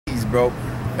bro.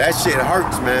 That shit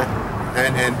hurts, man.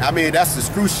 And I mean, that's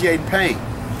excruciating pain.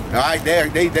 All right,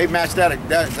 they match that.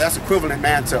 That's equivalent,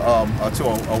 man, to a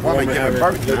woman giving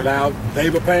birth. The loud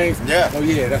labor pains. Yeah. Oh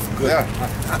yeah, that's good. Yeah.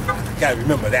 I gotta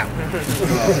remember that one.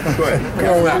 Go ahead. Come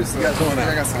on out. Come on out.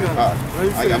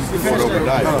 I got some more over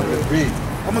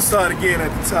I'm gonna start again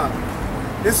at the top.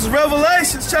 This is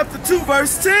Revelation chapter 2,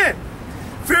 verse 10.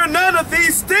 Fear none of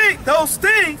those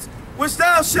things which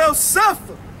thou shalt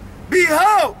suffer.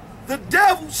 Behold, the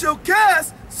devil shall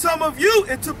cast some of you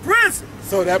into prison.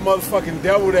 So that motherfucking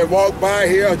devil that walked by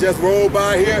here or just rolled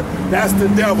by here, that's the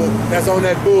devil that's on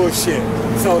that bullshit.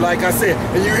 So like I said,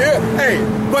 and you hear, hey,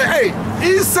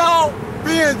 Esau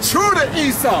being true to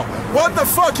Esau, what the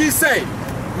fuck he say?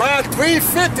 My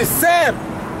 357.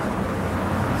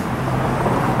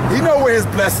 He know where his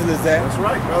blessing is at. That's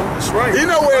right, bro. That's right. He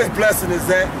know where his blessing is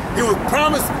at. He was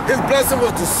promised his blessing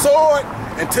was the sword.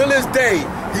 Until this day,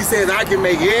 he says, I can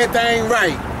make everything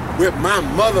right with my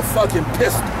motherfucking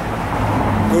pistol.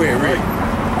 Go ahead, read.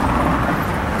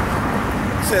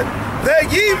 He said,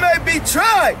 that ye may be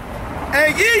tried,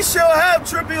 and ye shall have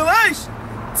tribulation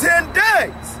 10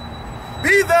 days.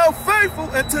 Be thou faithful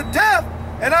unto death,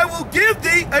 and I will give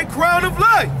thee a crown of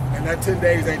life. And that 10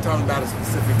 days ain't talking about a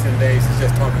specific 10 days, it's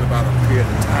just talking about a period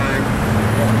of time.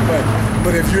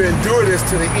 But if you endure this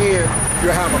to the end,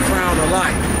 you'll have a crown of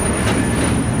life.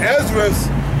 Ezra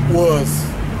was,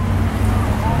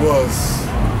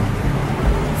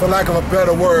 for lack of a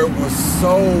better word, was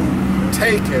so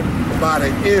taken by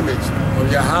the image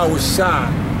of Yahweh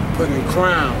Shai putting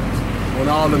crowns on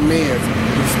all the men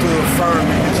who stood firm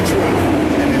in his truth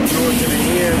and endured to the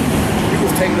end. He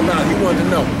was taking them out. He wanted to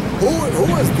know, who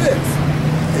is this?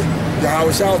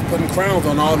 Yahweh Shai was putting crowns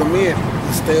on all the men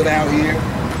who stood out here,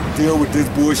 deal with this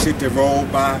bullshit that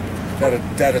rolled by,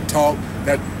 that talk,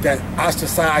 that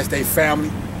ostracize their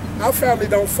family. Our family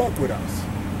don't fuck with us.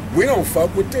 We don't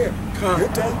fuck with them.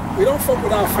 We don't fuck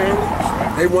with our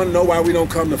family. They want to know why we don't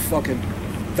come to fucking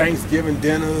Thanksgiving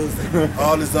dinners and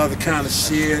all this other kind of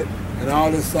shit and all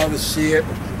this other shit.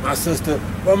 My sister,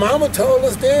 well, mama told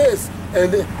us this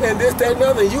and this, that, and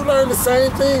other. You learned the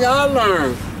same thing I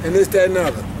learned and this, that, and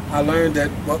other. I learned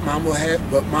that what mama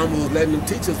was letting them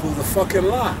teach us was a fucking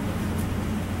lie.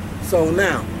 So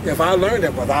now, if I learned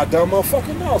that, was I a dumb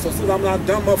motherfucker? No. So since I'm not a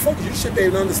dumb motherfucker, you should be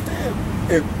able to understand.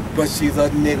 But she's a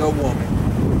nigga woman,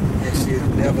 and she'll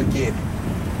never get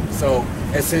it. So,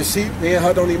 and since me and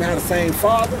her don't even have the same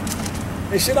father,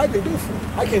 and shit I can do for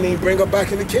her. I can't even bring her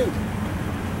back in the kingdom.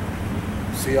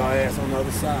 See our ass on the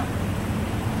other side.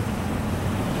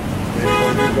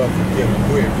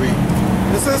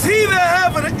 It says, he that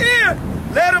hath an ear,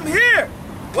 let him hear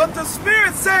what the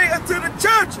Spirit say unto the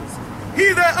churches.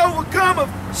 He that overcometh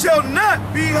shall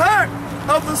not be hurt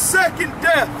of the second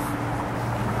death.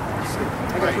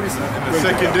 Right. And the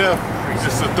second death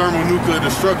is a thermonuclear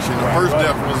destruction. The first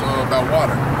death was about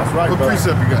water. That's right. What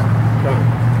precept you got?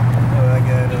 I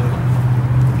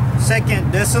got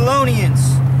 2 Thessalonians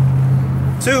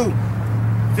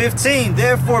 2:15.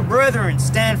 Therefore, brethren,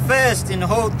 stand fast and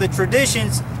hold the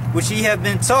traditions which ye have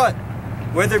been taught,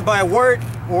 whether by word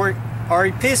or our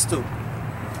epistle.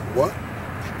 What?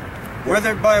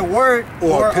 Whether by word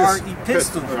or our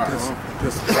epistle.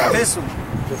 Epistle.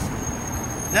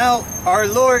 Now, our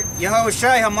Lord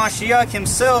Yahushua HaMashiach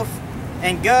himself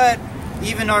and God,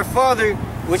 even our Father,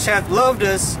 which hath loved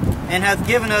us and hath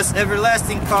given us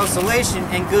everlasting consolation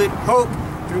and good hope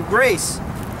through grace,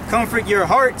 comfort your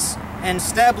hearts and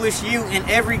establish you in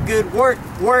every good word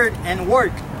and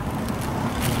work.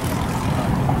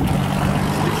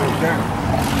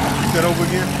 That over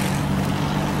again?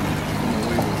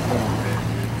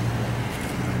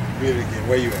 Read it again.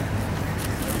 Where you at?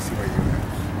 Let me see where you at.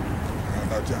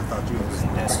 I thought you was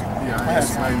listening. Yeah, I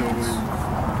know where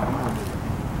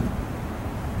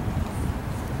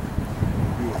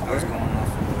I was going off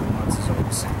for months as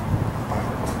always.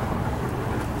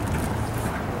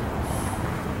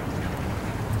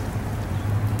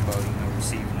 About,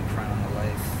 receiving the crown of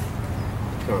life.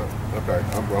 Okay.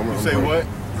 you say what?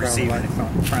 Receiving the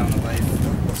crown of life.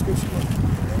 What scripture was it?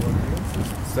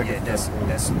 Yeah, that's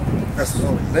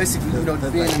basically,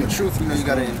 being in the truth, you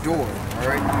got to endure, all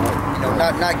right?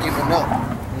 Not giving up,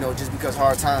 just because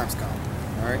hard times come,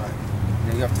 all right?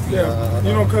 You have to be,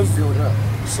 because build up.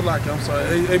 I'm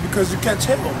sorry, because you catch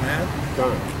hell, man.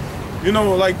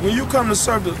 Like when you come to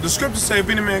serve, the scriptures say, if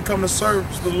any man come to serve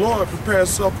the Lord, prepare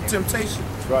himself for temptation.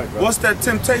 Right. What's that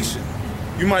temptation?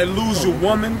 You might lose your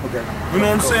woman. Okay. You know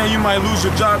what I'm saying? You might lose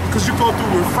your job because you go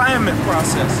through a refinement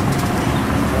process.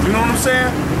 You know what I'm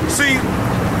saying? See,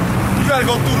 you gotta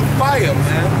go through the fire,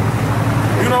 man.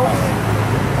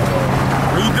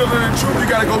 When When you dealing in truth, you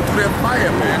gotta go through that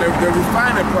fire, man. The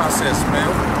refining process, man.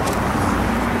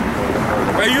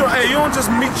 Hey, you don't just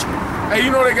meet. Hey,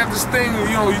 you know they got this thing.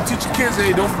 You know, you teach your kids,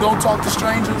 hey, don't talk to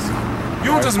strangers.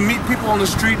 You don't just meet people on the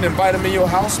street and invite them in your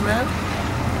house, man.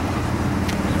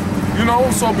 You know,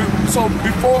 so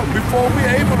before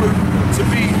we're able to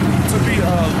be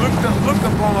looked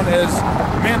upon as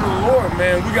men of the Lord,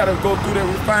 man, we gotta go through that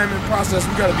refinement process.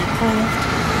 We gotta be proved.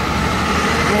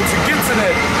 You know, to get to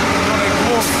that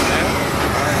glory, man.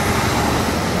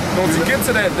 You know, to get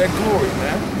to that glory,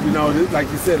 man. You know,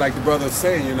 like you said, like the brother was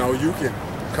saying, you know, you can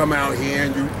come out here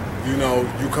and you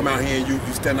come out here and you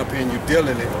stand up here and you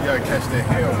dealing it. You gotta catch that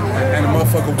hell. And a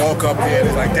motherfucker walk up here and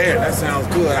it's like, damn, that sounds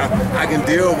good. I can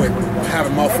deal with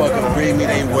having motherfuckers bring me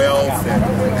their wealth and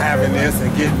having this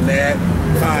and getting that,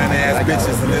 fine ass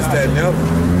bitches and this, that, and the other.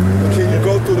 But can you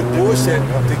go through the bullshit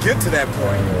to get to that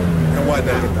point and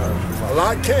whatnot? A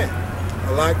lot can.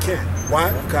 A lot can.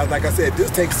 Why? Because like I said, this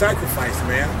takes sacrifice,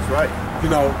 man. That's right. You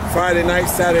know, Friday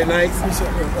nights, Saturday nights,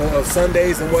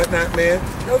 Sundays and whatnot, man.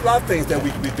 There's a lot of things that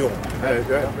we be doing.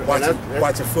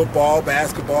 Watching football,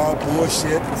 basketball,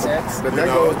 bullshit. But that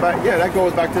goes back. Yeah, that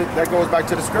goes back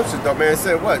to the scriptures, though, man. It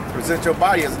said what? Present your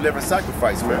body as a living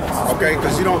sacrifice, man. Okay,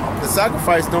 because the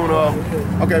sacrifice don't.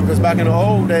 Okay, because back in the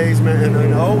old days, man, in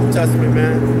the Old Testament,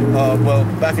 man. Well,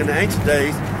 back in the ancient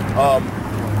days,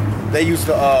 they used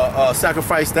to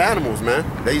sacrifice the animals, man.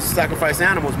 They used to sacrifice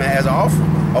animals, man, as an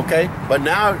offering. Okay, but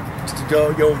now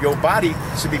your body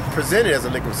should be presented as a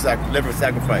living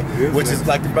sacrifice, which is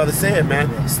like the brother said, man.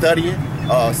 Studying,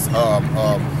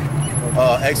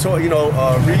 exhort, reading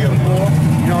more.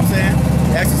 You know what I'm saying?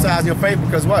 Exercise your faith,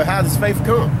 because what? How does faith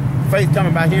come? Faith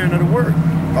coming by hearing of the word.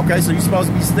 Okay, so you're supposed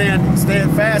to be staying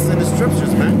fast in the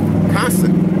scriptures, man,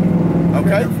 constant.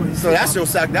 Okay, so that's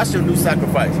your new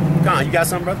sacrifice. Con, you got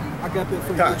something, brother? I got that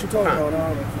from what you talking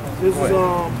about.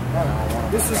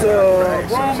 This is Romans.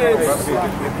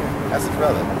 That's his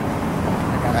brother.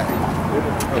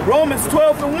 Romans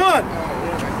 12:1.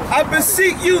 I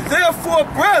beseech you, therefore,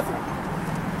 brethren,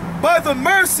 by the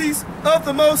mercies of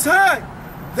the Most High,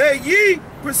 that ye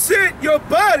present your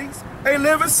bodies a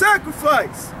living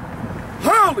sacrifice,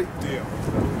 holy,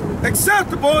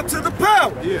 acceptable unto the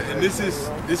power. Yeah, and this is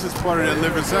part of that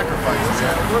living sacrifice,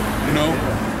 man. You know,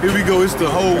 here we go. It's the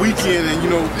whole weekend, and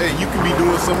hey, you can be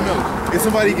doing something else. Can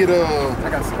somebody get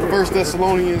 1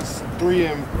 Thessalonians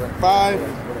 3:5?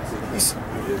 He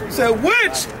said,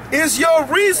 which is your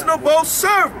reasonable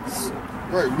service?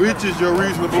 Right, which is your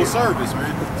reasonable service,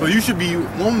 man. So you should be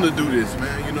wanting to do this,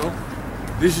 man. You know,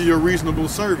 this is your reasonable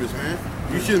service, man.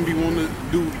 You shouldn't be wanting to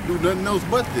do nothing else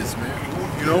but this, man.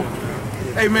 You know.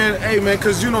 Hey man,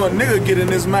 cause a nigga get in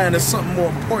his mind there's something more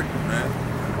important, man.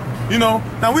 You know,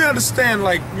 now we understand,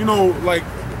 like,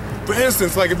 for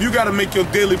instance, like if you gotta make your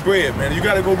daily bread, man, you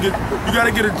gotta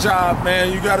get a job,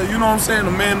 man, you know what I'm saying,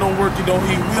 a man don't work, he don't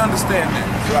eat, we understand that.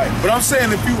 Right. But I'm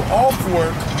saying if you off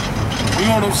work, you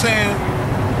know what I'm saying,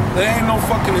 there ain't no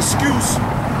fucking excuse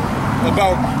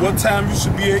about what time you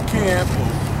should be at camp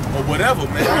or whatever,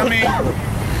 man. I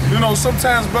mean,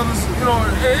 sometimes brothers,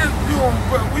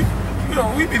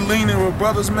 we be leaning with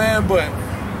brothers, man, but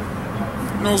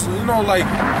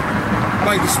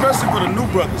like especially for the new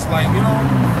brothers, like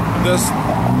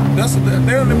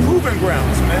they're in the proving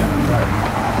grounds, man.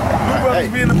 New brothers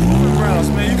be in the proving grounds,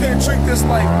 man. You can't treat this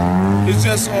like it's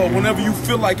just whenever you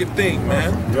feel like it thing,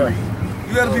 man. Right.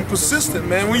 You gotta be persistent,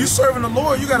 man. When you're serving the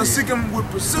Lord, you gotta seek Him with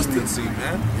persistency,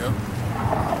 man. Yeah.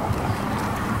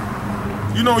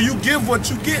 You give what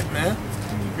you get, man.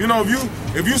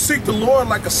 If you seek the Lord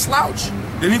like a slouch,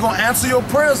 then He gonna answer your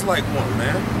prayers like one,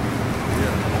 man.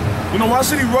 Yeah. Why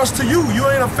should He rush to you? You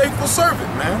ain't a faithful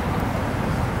servant, man.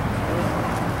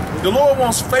 The Lord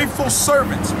wants faithful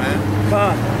servants, man.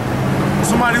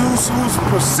 Somebody who's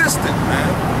persistent,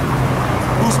 man.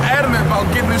 Who's adamant about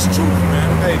getting this truth, man.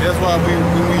 Hey, that's why when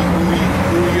we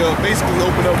basically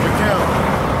open up an account,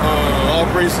 all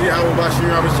praise to Yahweh Bashir,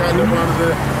 I was trying to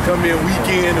come in week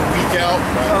in and week out,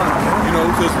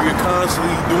 because we are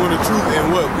constantly doing the truth, and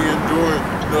we're enduring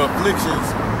the afflictions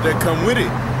that come with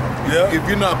it. Yeah. If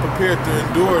you're not prepared to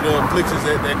endure the afflictions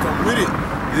that come with it,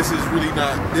 this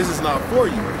is not for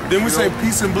you. Then we say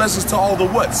peace and blessings to all the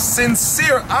what?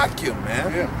 Sincere Akim,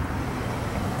 man. Yeah.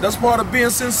 That's part of being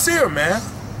sincere, man.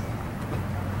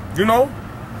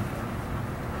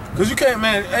 Cause you can't,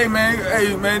 man. Hey,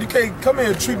 man, you can't come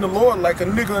in treating the Lord like a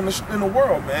nigga in the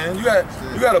world, man. You got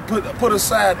to put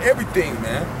aside everything,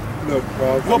 man. Look,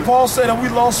 bro. What Paul said that we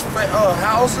lost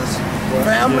houses,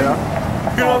 family. Yeah.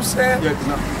 You know what I'm saying? Yeah,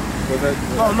 no.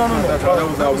 No.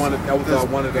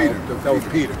 That was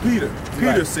Peter.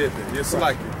 Peter said that. Yes,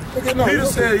 like it. Peter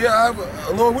said, yeah,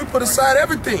 Lord, we put aside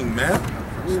everything, man.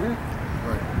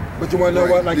 But you want to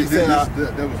know what? Like you said,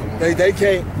 they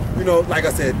can't, you know, like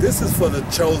I said, this is for the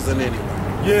chosen anyway.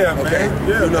 Yeah, okay? man.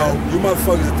 Yeah, you know, you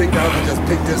motherfuckers think that I can just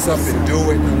pick this up and do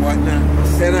it and whatnot.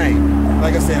 That ain't.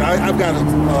 Like I said, I've got a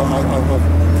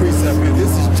precept here.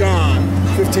 This is John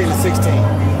 15 and 16.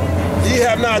 Ye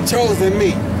have not chosen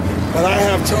me, but I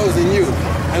have chosen you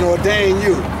and ordained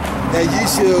you that ye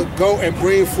shall go and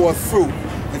bring forth fruit,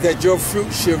 and that your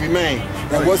fruit shall remain.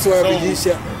 That whatsoever ye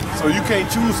shall... So you can't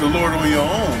choose the Lord on your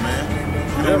own, man.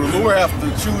 You know, the Lord have to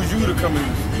choose you to come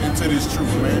into this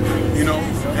truth, man. You know,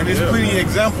 and there's plenty of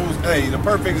examples. Hey, the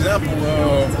perfect example,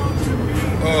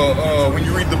 when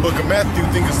you read the book of Matthew, I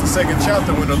think it's the 2nd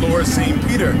chapter, when the Lord seen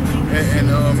Peter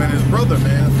and his brother,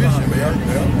 man, fishing, man.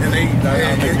 And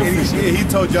he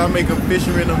told y'all make a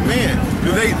fisherman of men.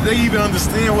 Do they even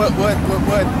understand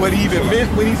what he even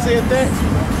meant when he said that?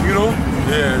 You know?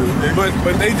 Yeah.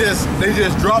 But they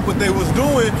just dropped what they was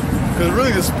doing, because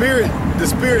really the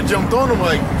spirit jumped on them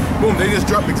like, boom, they just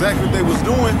dropped exactly what they was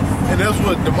doing, and that's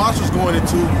what Damas was going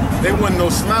into. They wasn't no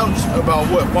slouch about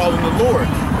what, following the Lord.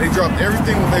 They dropped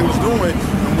everything what they was doing,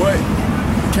 and what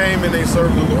came and they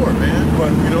served the Lord, man.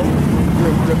 But, you know,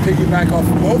 to piggyback off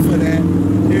of both of that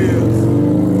is,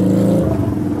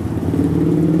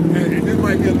 and this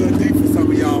might be a little deep for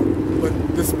some of y'all, but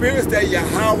the spirits that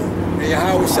Yahweh and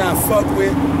Yahweh shall fuck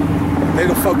with, they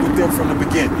don't fuck with them from the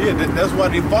beginning. Yeah, that's why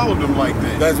they followed them like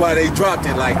that. That's why they dropped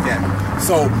it like that.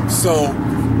 So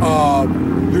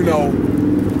you know,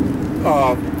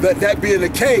 that being the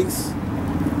case,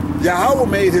 Yahweh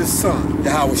made his son,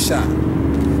 Yahweh Shai,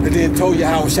 and then told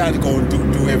Yahweh Shai to go and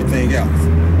do everything else.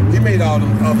 He made all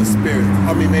them other spirits.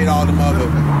 I mean, made all them other.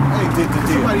 Hey,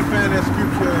 somebody found that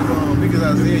scripture in because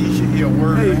Isaiah, you should hear a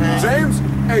word. Hey, James.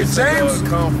 Hey, James.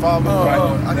 Come follow.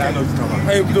 I know what you're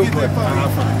talking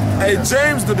about. Hey,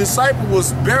 James, the disciple,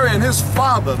 was burying his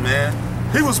father, man.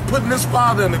 He was putting his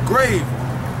father in the grave.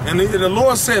 And the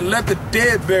Lord said, let the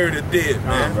dead bury the dead,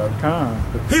 man.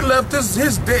 He left his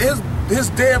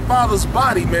dead father's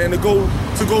body, man, to go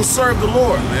serve the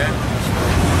Lord, man.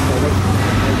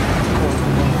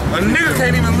 A nigga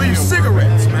can't even leave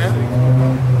cigarettes, man.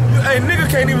 Hey, nigga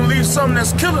can't even leave something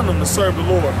that's killing him to serve the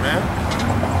Lord, man.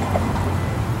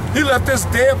 He left his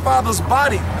dead father's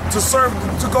body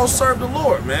to go serve the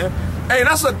Lord, man. Hey,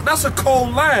 that's a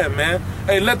cold line, man.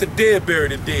 Hey, let the dead bury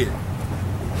the dead.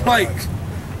 Like,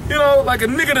 you know, like a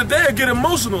nigga today get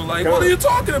emotional. Like, what are you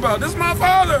talking about? This is my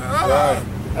father.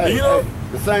 Hey, you know,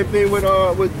 the same thing with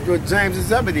James and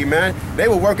Zebedee, man. They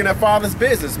were working their father's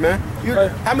business, man.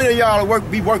 How many of y'all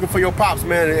be working for your pops,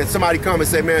 man, and somebody come and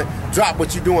say, man, drop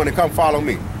what you doing and come follow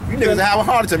me? You niggas have a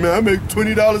heart attack, man. I make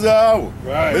 $20 an hour.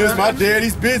 Right. It's my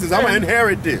daddy's business. I'm gonna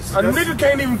inherit this. A nigga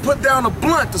can't even put down a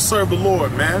blunt to serve the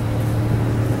Lord, man.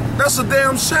 That's a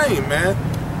damn shame, man.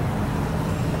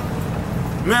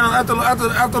 Man, after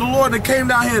the Lord that came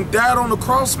down here and died on the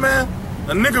cross, man,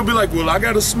 a nigga be like, well, I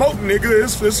gotta smoke, nigga.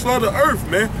 It's for the earth,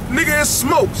 man. Nigga, it's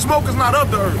smoke. Smoke is not of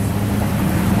the earth.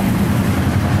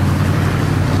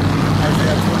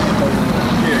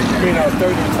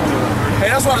 Hey,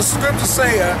 that's why the scriptures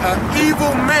say an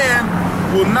evil man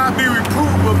will not be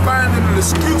reproved but finding an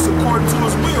excuse according to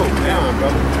his will.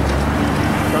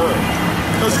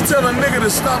 Because you tell a nigga to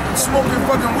stop smoking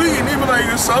fucking weed and he be like,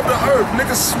 it's of the earth.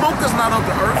 Nigga, smoke is not of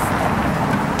the earth.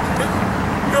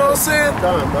 You know what I'm saying?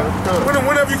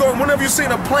 Whenever you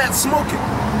seen a plant smoking?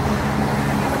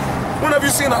 Whenever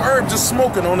you seen an herb just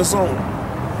smoking on its own?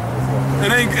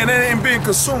 And it ain't being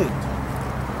consumed.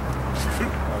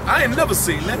 I ain't never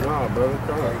seen that. Nah,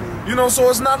 brother. You know, so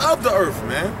it's not of the earth,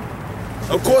 man.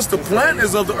 Of course, the plant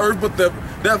is of the earth, but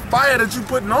that fire that you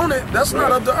putting on it, that's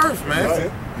not of the earth, man.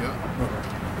 Right.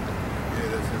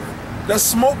 That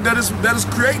smoke that is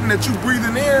creating, that you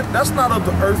breathing in, that's not of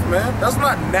the earth, man. That's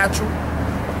not natural.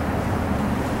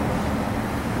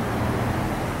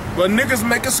 But niggas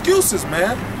make excuses,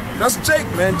 man. That's Jake,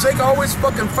 man. Jake always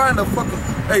fucking find a loophole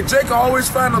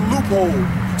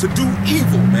to do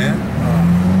evil, man.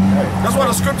 That's why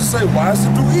the scriptures say, why is to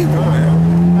do evil,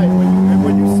 man? Hey,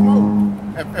 when you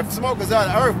smoke, if smoke is out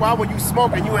of earth, why when you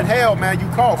smoke and you inhale, man, you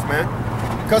cough, man?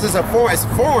 Because it's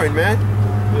foreign, man.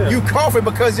 Yeah. You coughing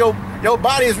because your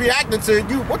body is reacting to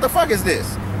you. What the fuck is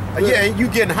this? Yeah, and you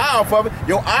getting high off of it.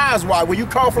 Your eyes wide. When you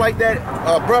cough like that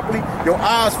abruptly, your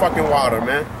eyes fucking water,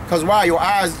 man. Cause why? Your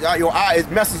eye,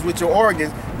 it messes with your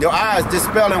organs. Your eyes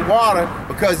dispelling water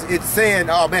because it's saying,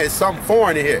 oh man, it's something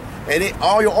foreign in here. And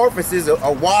all your orifices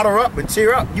are water up and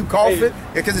cheer up. You coughing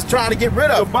because it's trying to get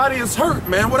rid of. Your body is hurt,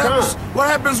 man. What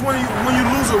happens when you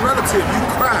lose a relative? You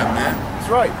cry, man. That's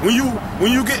right.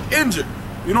 When you get injured,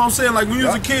 You know what I'm saying? Like when you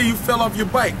was a kid, you fell off your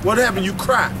bike. What happened? You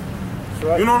cried.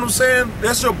 Right. You know what I'm saying?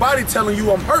 That's your body telling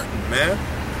you I'm hurting, man.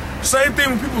 Same thing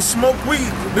when people smoke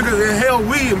weed, niggas inhale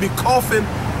weed and be coughing,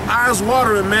 eyes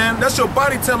watering, man. That's your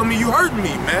body telling me you hurting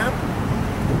me, man.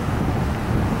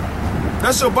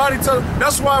 That's your body telling.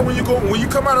 That's why when you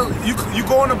come out of you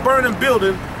go in a burning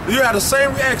building, you have the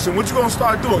same reaction. What you gonna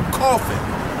start doing? Coughing.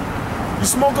 You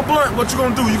smoke a blunt, what you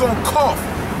gonna do? You gonna cough.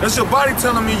 That's your body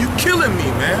telling me you killing me,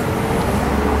 man.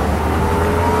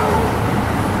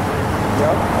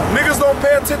 Yep. Niggas don't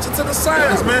pay attention to the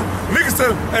signs, man. Niggas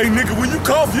say, hey nigga, when you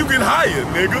cough, you get higher,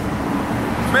 nigga.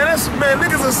 Man,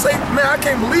 niggas are man, I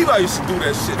can't believe I used to do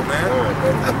that shit, man.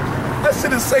 That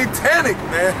shit is satanic,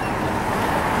 man.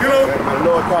 You know? The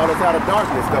Lord called us out of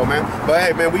darkness though, man. But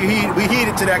hey man, we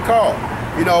heeded to that call.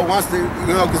 You know,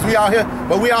 because we out here,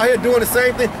 but we out here doing the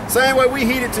same thing. Same way we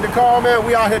heeded to the call, man,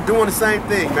 we out here doing the same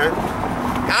thing, man.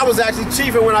 I was actually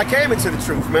chiefing when I came into the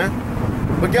truth, man.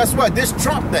 But guess what? This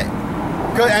trumped that.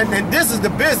 And this is the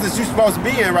business you're supposed to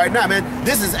be in right now, man.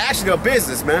 This is actually a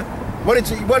business, man. What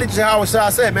did Yahweh Shai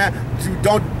say, man?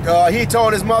 He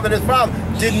told his mother and his father,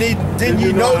 didn't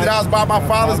you know that I was about my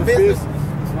father's business?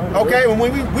 Okay, when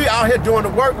we out here doing the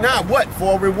work now, what?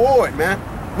 For a reward, man.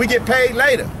 We get paid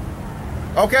later.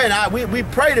 Okay, now we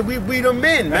pray that we the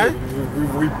men, man.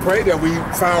 We pray that we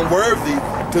found worthy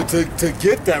to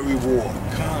get that reward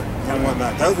and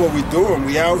whatnot. That's what we're doing.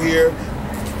 We out here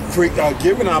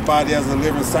giving our body as a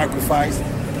living sacrifice,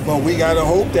 but we gotta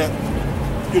hope that,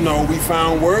 you know, we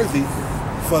found worthy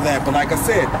for that. But like I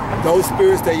said, those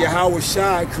spirits that Yahweh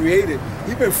Shai created,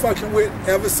 he been fucking with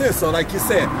ever since. So like you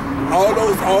said, all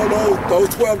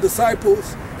those 12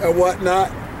 disciples and whatnot,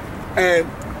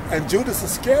 and Judas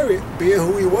Iscariot, being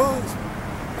who he was,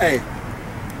 hey,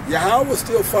 Yahweh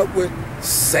still fuck with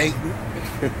Satan.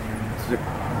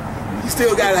 You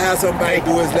still gotta have somebody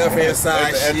do his left hand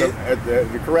side shit.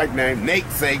 The correct name, Nate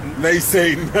Satan. Nate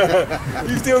Satan.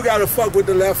 You still gotta fuck with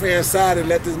the left hand side and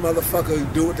let this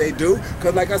motherfucker do what they do.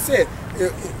 Cause like I said,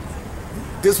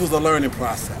 this was a learning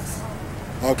process.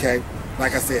 Okay?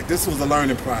 Like I said, this was a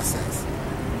learning process.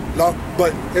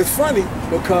 But it's funny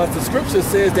because the scripture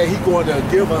says that he's going to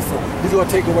give us, he's going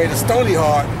to take away the stony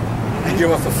heart and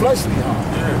give us a fleshly heart.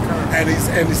 And he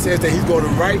says that he's going to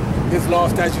write his law,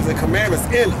 statutes, and commandments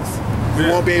in us. We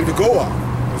won't be able to go off.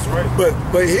 That's right.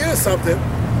 But here's something.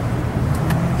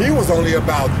 He was only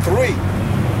about 3.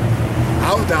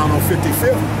 I was down on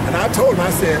 55th, and I told him,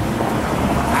 I said,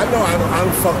 I know I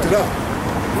done fucked it up.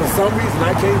 For some reason,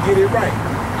 I can't get it right.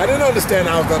 I didn't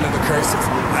understand I was under the curses.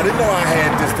 I didn't know I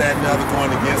had this, that, and the other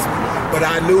going against me. But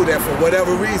I knew that for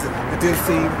whatever reason, it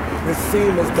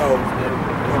seemed as though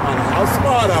no matter how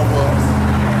smart I was,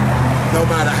 no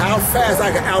matter how fast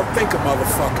I could outthink a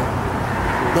motherfucker,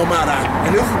 no matter,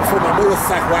 and this was before my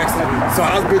motorcycle accident, so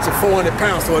I was bitching 400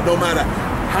 pounds, so no matter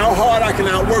how hard I can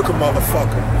outwork a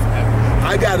motherfucker,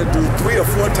 I gotta do 3 or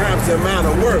 4 times the amount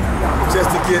of work just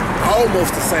to get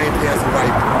almost the same pay as a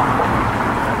white man.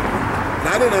 And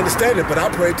I didn't understand it, but I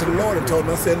prayed to the Lord and told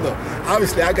him, I said, look,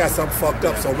 obviously I got something fucked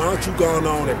up, so why don't you go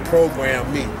on and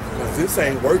program me? Because this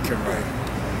ain't working right.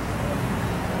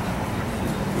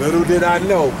 Little did I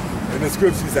know, in the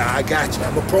scripture, he said, I got you,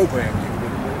 I'm gonna program you.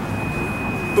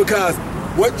 Because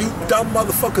what you dumb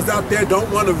motherfuckers out there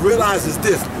don't want to realize is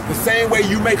this. The same way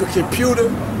you make a computer,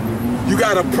 you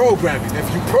gotta program it. If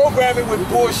you program it with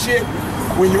bullshit,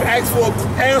 when you ask for an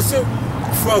answer,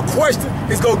 for a question,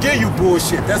 it's gonna give you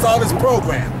bullshit. That's all this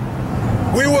program.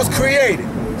 We was created,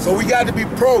 so we got to be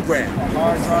programmed.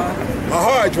 A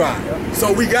hard drive.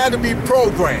 So we got to be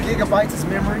programmed. Gigabytes is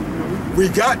memory. We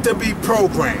got to be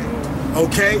programmed,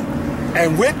 okay?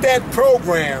 And with that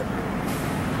program,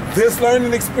 this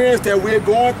learning experience that we're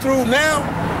going through now,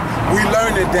 we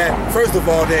learning that, first of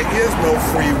all, there is no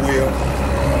free will.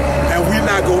 And we're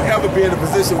not going to ever be in a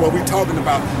position where we're talking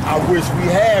about, I wish we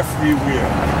had free will.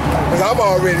 Because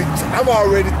I'm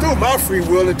already threw my free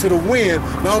will into the wind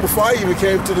long before I even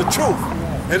came to the truth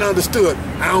and understood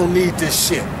I don't need this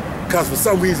shit. Because for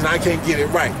some reason I can't get it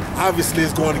right. Obviously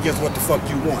it's going against what the fuck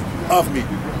you want of me.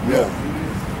 Yeah.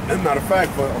 As a matter of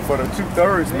fact, for the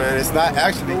 2/3, man, it's not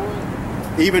actually,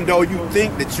 even though you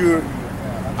think that you're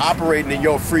operating in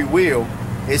your free will,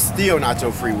 it's still not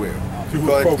your free will.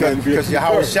 Because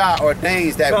Yahweh Shai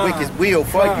ordains that wicked will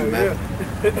for you, man.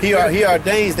 He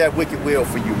ordains that wicked will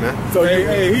for you, man. So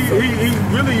he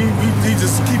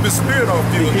just keep his spirit off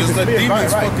you and just let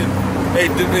demons fucking. Hey,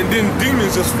 and then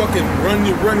demons just fucking run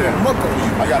amok on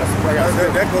you. I gotta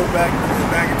that goes back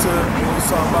into, you know what I'm was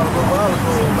talking about a little while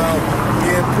ago about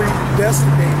being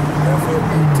predestinated, man,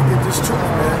 to get this truth,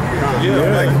 man.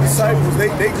 Yeah. Like the disciples,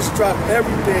 they just dropped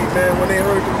everything, man, when they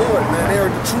heard the Lord, man. They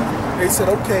heard the truth. They said,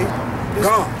 okay,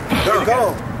 they're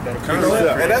gone. You know?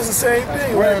 And that's the same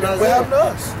thing, right? What happened to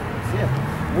us?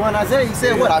 One Isaiah, he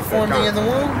said, what? I formed thee in the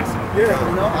womb. Yeah.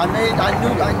 You know, I knew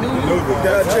you.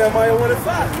 Jeremiah 1:5.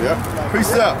 Yeah.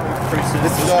 Precept.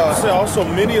 This is Also,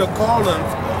 many are called and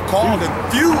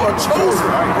few are chosen.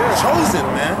 Chosen,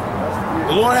 man.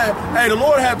 The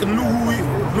Lord had to knew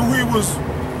who he was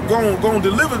going to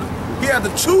deliver. He had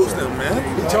to choose them, man.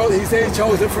 He said he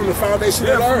chose them from the foundation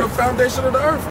of the earth. From the foundation of the earth.